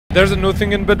There's a new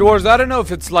thing in Bedwars. I don't know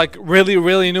if it's like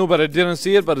really new, but I didn't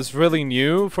see it, but it's really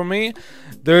new for me.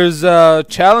 There's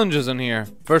challenges in here.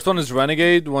 First one is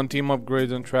Renegade. 1 team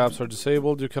upgrades and traps are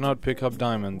disabled. You cannot pick up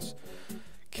diamonds.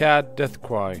 Cat Death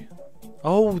Cry.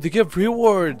 Oh, they give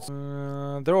rewards.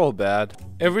 They're all bad.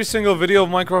 Every single video of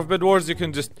Minecraft Bedwars, you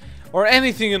can just, or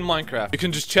anything in Minecraft, you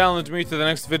can just challenge me to the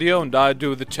next video and I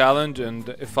do the challenge, and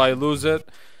if I lose it,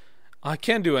 I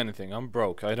can't do anything. I'm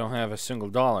broke. I don't have a single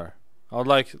dollar. I would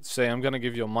like to say I'm gonna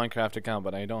give you a Minecraft account,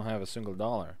 but I don't have a single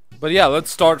dollar. But yeah, let's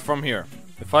start from here.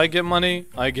 If I get money,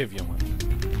 I give you money.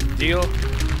 Deal?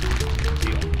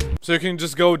 Deal. So you can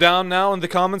just go down now in the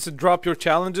comments and drop your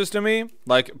challenges to me.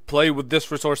 Like, play with this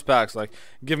resource packs. Like,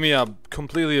 give me a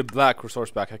completely black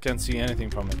resource pack. I can't see anything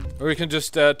from it. Or you can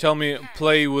just tell me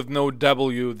play with no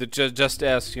W, just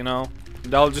S, you know?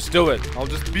 And I'll just do it. I'll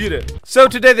just beat it. So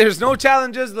today there's no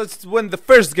challenges. Let's win the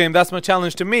first game. That's my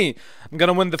challenge to me. I'm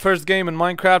gonna win the first game in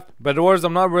Minecraft. Bedwars,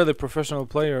 I'm not really a professional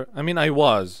player. I mean, I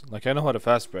was. Like, I know how to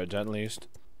fast bridge, at least.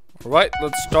 Alright,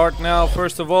 let's start now.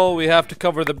 First of all, we have to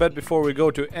cover the bed before we go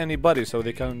to anybody, so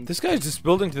they can... This guy's just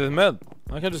building to the mid.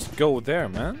 I can just go there,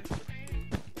 man.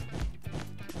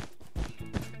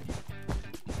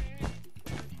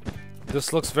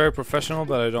 This looks very professional,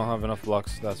 but I don't have enough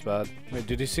blocks. That's bad. Wait,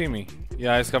 did he see me?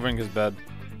 Yeah, he's covering his bed.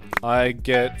 I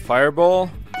get fireball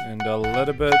and a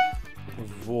little bit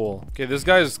of wool. Okay, this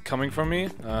guy is coming for me,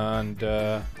 and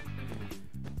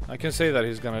I can say that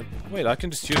he's gonna... Wait, I can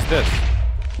just use this.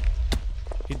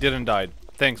 He didn't die.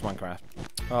 Thanks, Minecraft.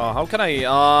 How can I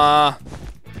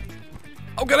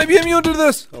be immune to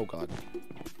this? Oh god.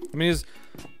 I mean,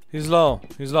 he's low.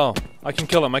 He's low. I can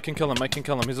kill him. I can kill him. I can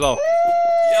kill him. He's low.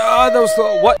 Yeah, that was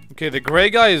slow. What? Okay, the gray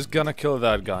guy is gonna kill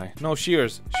that guy. No,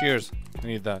 shears. Shears. I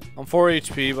need that. I'm 4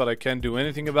 HP, but I can't do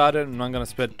anything about it. And I'm gonna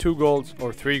spend 2 golds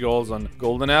or 3 golds on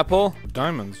golden apple.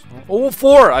 Diamonds. Oh,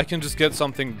 4! I can just get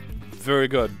something very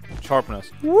good.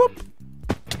 Sharpness. Whoop!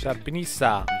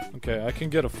 Sharpnissa. Okay, I can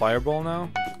get a fireball now.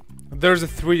 There's a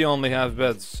 3 only have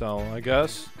beds, so I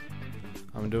guess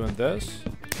I'm doing this.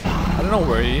 I don't know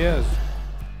where he is.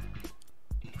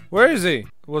 Where is he?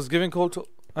 Was giving cold to...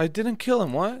 I didn't kill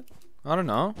him, what? I don't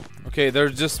know. Okay,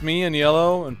 there's just me and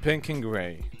yellow and pink and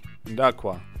gray. And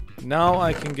aqua. Now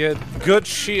I can get good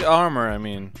sheet armor, I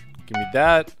mean. Give me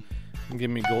that. And give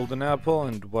me golden apple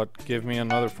and what? Give me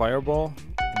another fireball.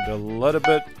 And a little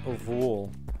bit of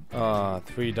wool.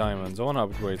 3 diamonds. I want to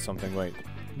upgrade something, wait.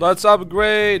 Let's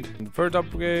upgrade! The first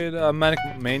upgrade,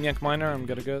 maniac miner, I'm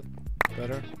gonna get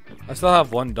better. I still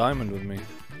have 1 diamond with me.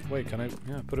 Wait, can I?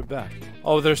 Yeah, put it back.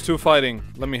 Oh, there's 2 fighting.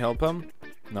 Let me help him?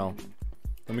 No.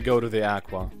 Let me go to the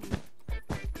aqua.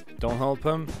 Don't help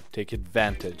him. Take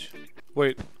advantage.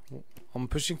 Wait. I'm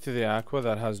pushing to the aqua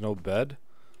that has no bed.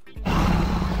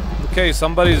 Okay,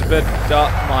 somebody's bed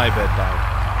my bed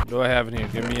died. What do I have in here?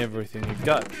 Give me everything you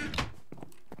got.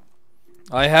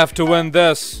 I have to win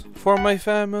this. For my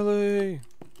family.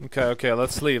 Okay,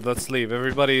 let's leave. Let's leave.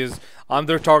 Everybody is on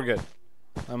their target.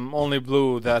 I'm only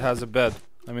blue that has a bed.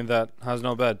 I mean, that has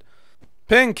no bed.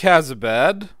 Pink has a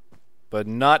bed. But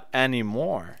not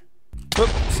anymore. Oop,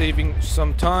 saving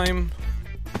some time.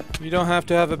 You don't have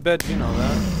to have a bed, you know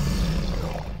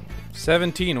that.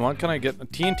 17, what can I get?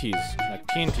 TNTs. Like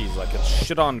TNTs, like it's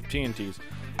shit on TNTs.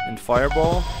 And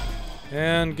fireball.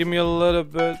 And give me a little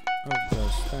bit of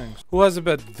this, thanks. Who has a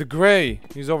bed? The gray.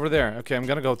 He's over there. Okay, I'm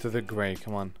gonna go to the gray,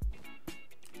 come on.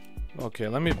 Okay,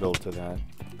 let me build to that.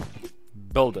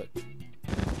 Build it.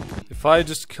 If I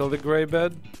just kill the gray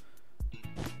bed,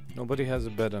 nobody has a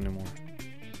bed anymore.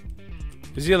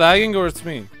 Is he lagging or it's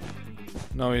me?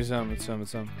 No, he's him. It's him.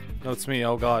 It's him. No, it's me.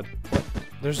 Oh god.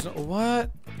 There's no...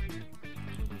 What?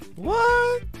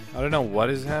 What? I don't know what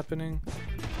is happening.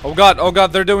 Oh god. Oh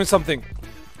god. They're doing something.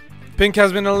 Pink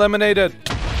has been eliminated.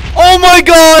 Oh my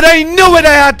god. I knew it.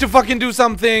 I had to fucking do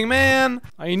something, man.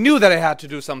 I knew that I had to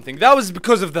do something. That was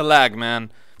because of the lag, man.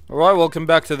 Alright, welcome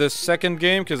back to this second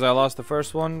game because I lost the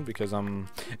first one because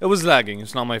it was lagging.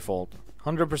 It's not my fault.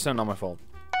 100% not my fault.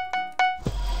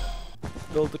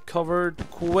 Build the cupboard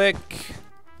quick.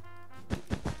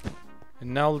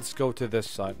 And now let's go to this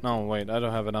side. No, wait, I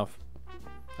don't have enough.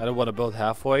 I don't want to build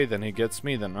halfway, then he gets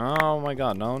me, then oh my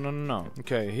god, no.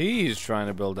 Okay, he's trying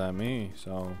to build at me,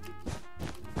 so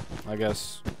I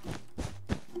guess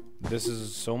this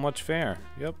is so much fair.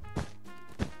 Yep.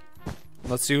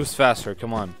 Let's see who's faster,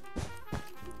 come on.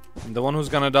 And the one who's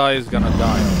gonna die is gonna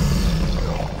die.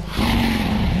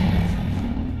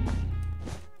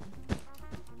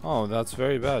 Oh, that's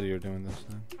very bad you're doing this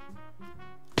then.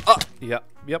 Ah! Yep.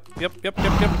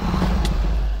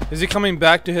 Is he coming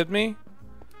back to hit me?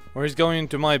 Or he's going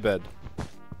into my bed?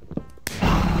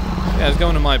 Yeah, he's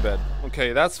going to my bed.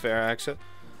 Okay, that's fair, actually.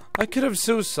 I could have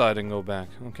suicide and go back.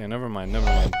 Okay, never mind, never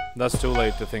mind. That's too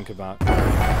late to think about. You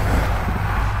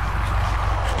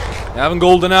have a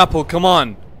golden apple, come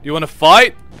on. Do you want to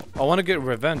fight? I want to get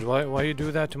revenge. Why you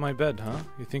do that to my bed, huh?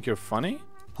 You think you're funny?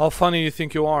 How funny you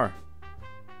think you are?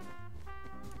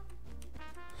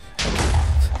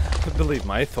 Believe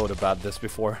me, I thought about this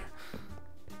before.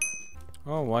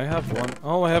 Oh, I have one.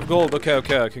 Oh, I have gold. Okay,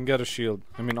 okay, I can get a shield.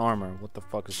 I mean armor. What the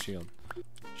fuck is shield?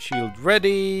 Shield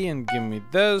ready, and give me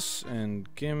this, and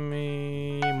give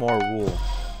me more wool.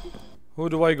 Who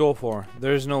do I go for?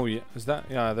 There's no... Is that...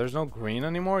 Yeah, there's no green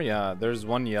anymore? Yeah, there's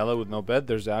one yellow with no bed.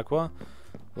 There's aqua.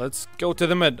 Let's go to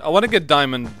the mid. I want to get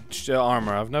diamond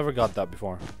armor. I've never got that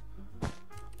before.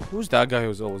 Who's that guy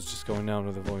who's always just going down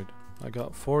to the void? I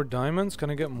got 4 diamonds.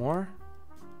 Can I get more?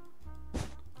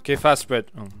 Okay, fast bridge.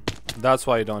 Oh, that's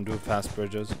why you don't do fast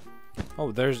bridges.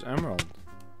 Oh, there's emerald.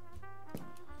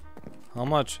 How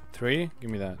much? 3? Give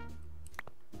me that.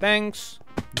 Thanks.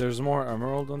 There's more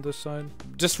emerald on this side.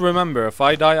 Just remember, if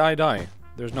I die, I die.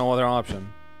 There's no other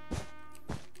option.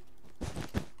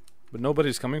 But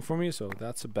nobody's coming for me, so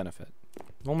that's a benefit.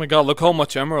 Oh my god, look how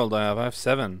much emerald I have. I have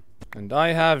 7. And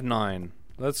I have 9.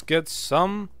 Let's get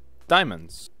some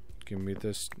diamonds. Give me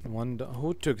this one.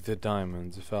 Who took the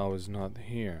diamonds if I was not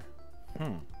here?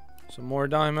 Some more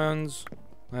diamonds.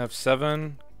 I have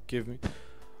 7. Give me...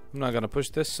 I'm not gonna push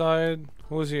this side.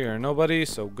 Who's here? Nobody,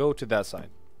 so go to that side.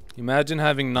 Imagine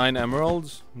having 9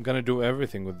 emeralds. I'm gonna do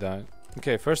everything with that.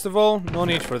 Okay, first of all, no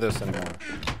need for this anymore.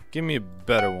 Give me a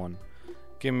better one.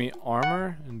 Give me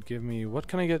armor and give me... What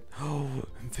can I get? Oh,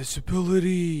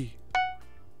 invisibility!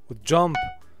 With jump.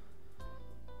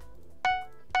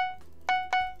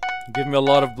 Give me a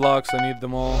lot of blocks. I need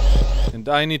them all. And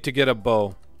I need to get a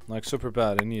bow. Like super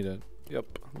bad. I need it.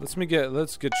 Yep.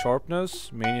 Let's get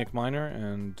sharpness, maniac miner,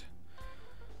 and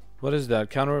what is that?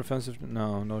 Counter offensive?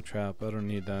 No, no trap. I don't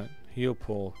need that. Heal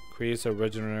pull creates a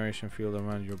regeneration field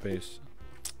around your base.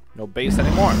 No base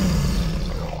anymore.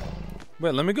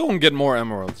 Wait, let me go and get more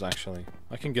emeralds. Actually,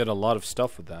 I can get a lot of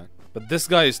stuff with that. But this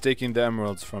guy is taking the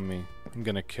emeralds from me. I'm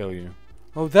gonna kill you.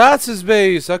 Oh, that's his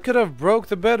base. I could have broke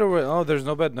the bed already. Oh, there's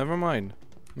no bed. Never mind.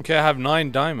 Okay, I have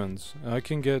 9 diamonds. I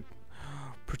can get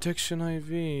protection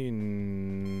IV.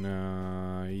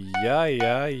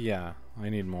 Yeah. I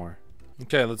need more.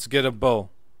 Okay, let's get a bow.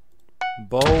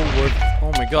 Bow with...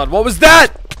 Oh my god, what was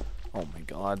that? Oh my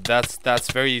god, that's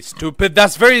very stupid.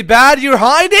 That's very bad. You're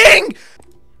hiding?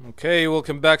 Okay,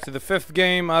 welcome back to the 5th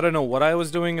game. I don't know what I was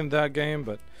doing in that game,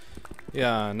 but...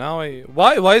 Yeah, now I...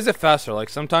 Why is it faster? Like,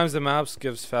 sometimes the maps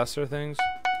gives faster things.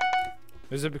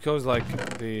 Is it because, like,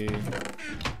 the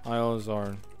isles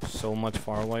are so much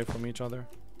far away from each other?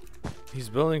 He's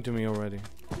building to me already.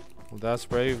 Well, that's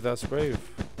brave, that's brave.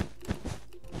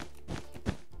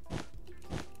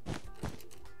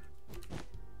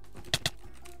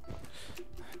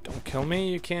 Don't kill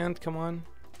me, you can't, come on.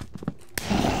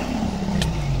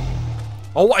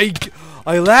 Oh,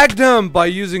 I lagged him by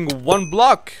using 1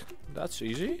 block. That's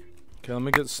easy. Okay, let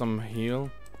me get some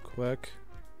heal quick.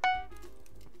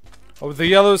 Oh, the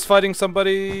yellow is fighting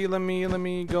somebody. Let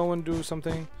me go and do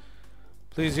something.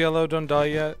 Please, yellow, don't die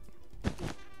yet.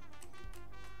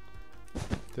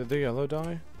 Did the yellow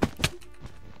die?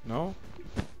 No?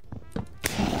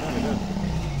 Yeah, he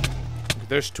did.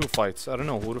 There's 2 fights. I don't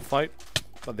know who to fight,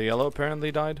 but the yellow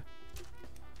apparently died.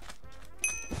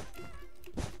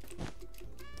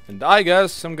 And I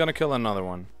guess I'm gonna kill another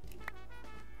one.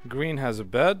 Green has a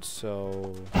bed,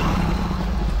 so...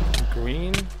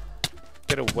 Green,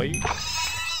 get away.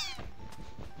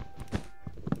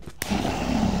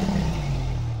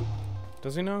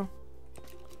 Does he know?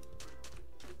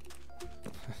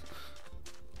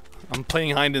 I'm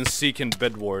playing hide and seek in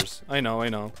Bedwars. I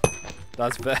know.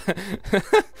 That's bad.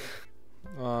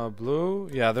 Blue?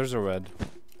 Yeah, there's a red.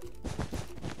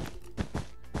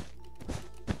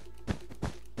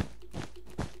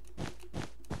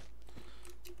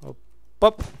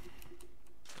 Up.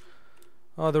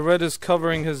 Oh, the red is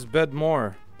covering his bed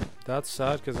more. That's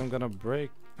sad because I'm gonna break.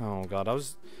 Oh god, I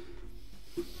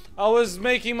was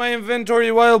making my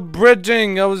inventory while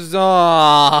bridging. I was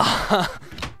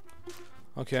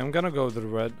Okay, I'm gonna go with the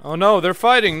red. Oh no, they're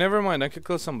fighting. Never mind, I could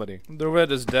kill somebody. The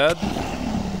red is dead.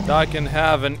 I can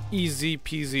have an easy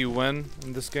peasy win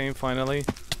in this game finally.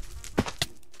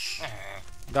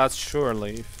 That's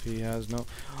surely if he has no...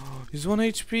 He's 1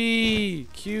 HP!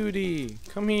 Cutie!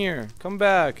 Come here! Come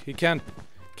back! He can't...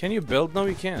 Can you build? No,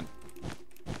 he can't.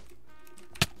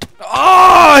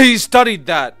 Oh! He studied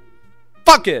that!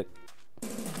 Fuck it!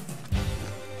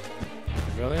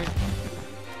 Really?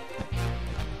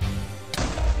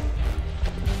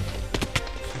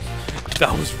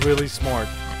 That was really smart.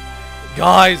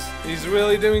 Guys, he's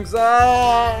really doing so.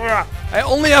 I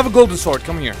only have a golden sword.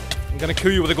 Come here. I'm gonna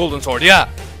kill you with a golden sword. Yeah.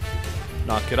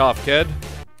 Knock it off, kid.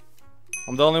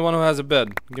 I'm the only one who has a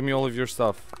bed. Give me all of your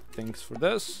stuff. Thanks for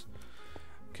this.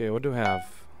 Okay, what do I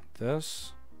have?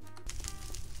 This.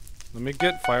 Let me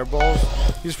get fireballs.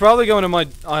 He's probably going to my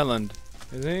island.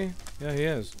 Is he? Yeah, he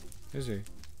is. Is he?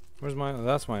 Where's my...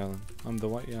 That's my island. I'm the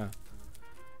white... Yeah.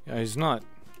 Yeah, he's not.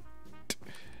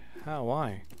 How?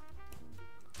 Why?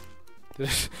 Did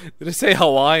it say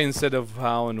Hawaii instead of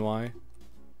how and why?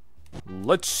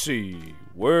 Let's see.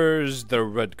 Where's the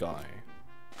red guy?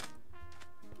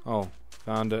 Oh,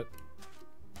 found it.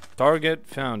 Target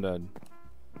found it.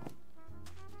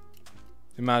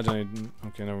 Imagine.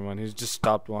 Okay, never mind. He's just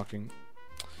stopped walking.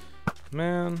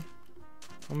 Man,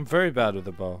 I'm very bad with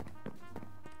the bow.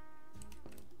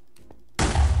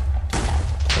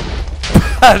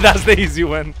 That's the easy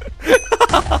one.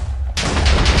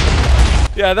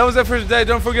 Yeah, that was it for today.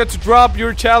 Don't forget to drop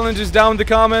your challenges down in the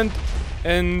comment.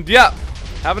 And yeah,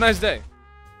 have a nice day.